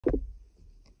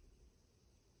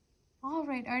All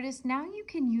right, artists, now you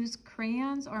can use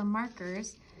crayons or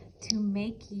markers to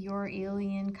make your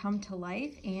alien come to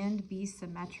life and be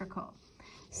symmetrical.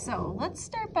 So let's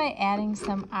start by adding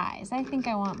some eyes. I think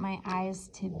I want my eyes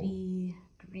to be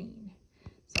green.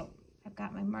 So I've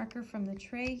got my marker from the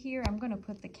tray here. I'm going to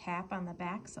put the cap on the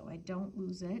back so I don't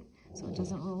lose it, so it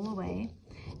doesn't roll away.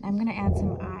 And I'm going to add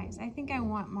some eyes. I think I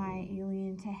want my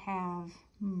alien to have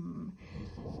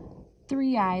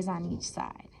 3 eyes on each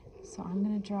side. So I'm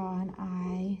going to draw an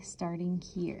eye starting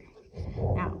here.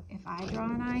 Now, if I draw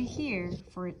an eye here,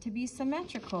 for it to be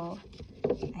symmetrical,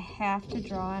 I have to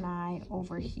draw an eye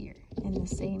over here in the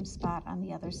same spot on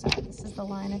the other side. This is the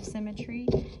line of symmetry,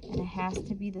 and it has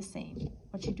to be the same.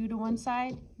 What you do to one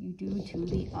side, you do to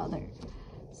the other.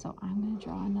 So I'm going to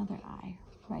draw another eye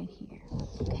right here.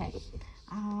 Okay,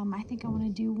 I think I want to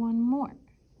do one more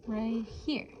right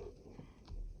here.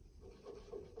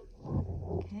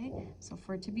 Okay, so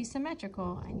for it to be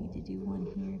symmetrical, I need to do one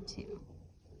here too.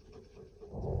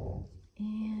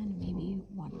 And maybe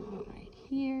one more right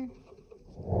here,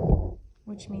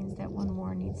 which means that one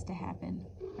more needs to happen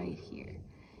right here.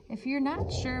 If you're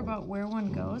not sure about where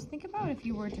one goes, think about if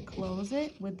you were to close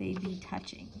it, would they be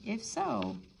touching? If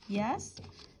so, yes,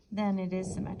 then it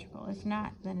is symmetrical. If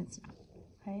not, then it's not.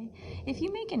 Okay? If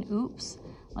you make an oops,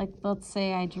 like let's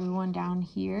say I drew one down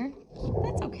here,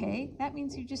 that's okay. That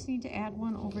means you just need to add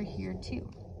one over here too.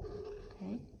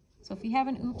 Okay? So if you have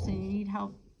an oops and you need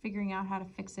help figuring out how to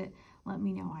fix it, let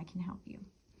me know. I can help you.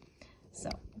 So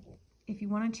if you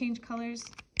want to change colors,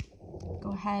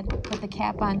 go ahead, put the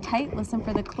cap on tight, listen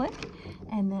for the click,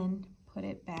 and then put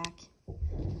it back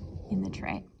in the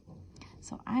tray.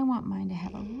 So I want mine to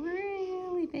have a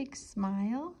really big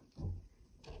smile.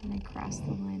 And I cross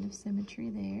the line of symmetry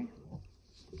there.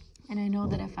 And I know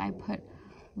that if I put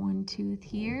one tooth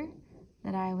here,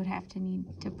 that I would have to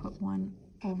need to put one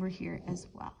over here as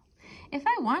well. If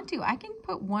I want to, I can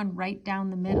put one right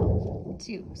down the middle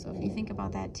too. So if you think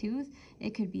about that tooth,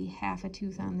 it could be half a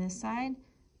tooth on this side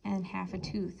and half a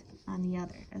tooth on the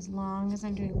other. As long as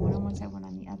I'm doing one on one side, one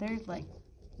on the other, like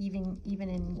evening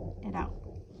it out,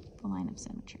 the line of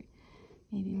symmetry.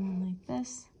 Maybe one like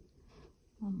this,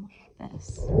 one like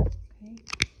this. Okay.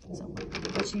 So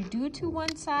what you do to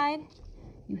one side,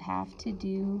 you have to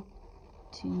do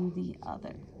to the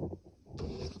other. So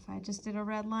if I just did a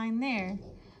red line there,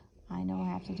 I know I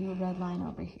have to do a red line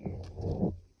over here.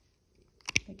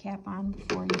 The cap on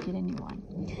before you get a new one.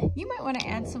 You might want to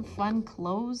add some fun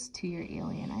clothes to your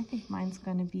alien. I think mine's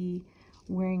going to be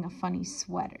wearing a funny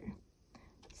sweater.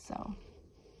 So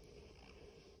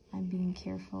I'm being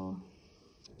careful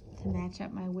to match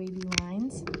up my wavy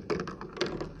lines.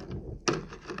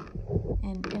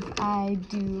 And if I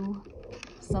do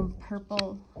some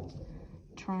purple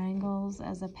triangles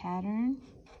as a pattern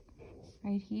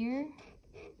right here,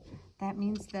 that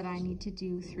means that I need to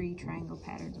do 3 triangle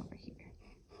patterns over here.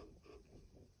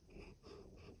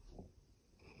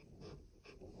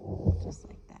 Just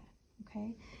like that,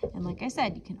 okay? And like I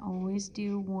said, you can always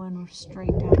do one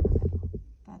straight down the middle.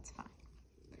 That's fine.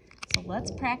 So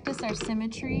let's practice our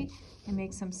symmetry and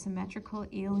make some symmetrical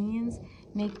aliens.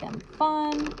 Make them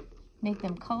fun, make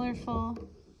them colorful,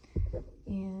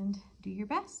 and do your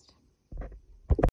best.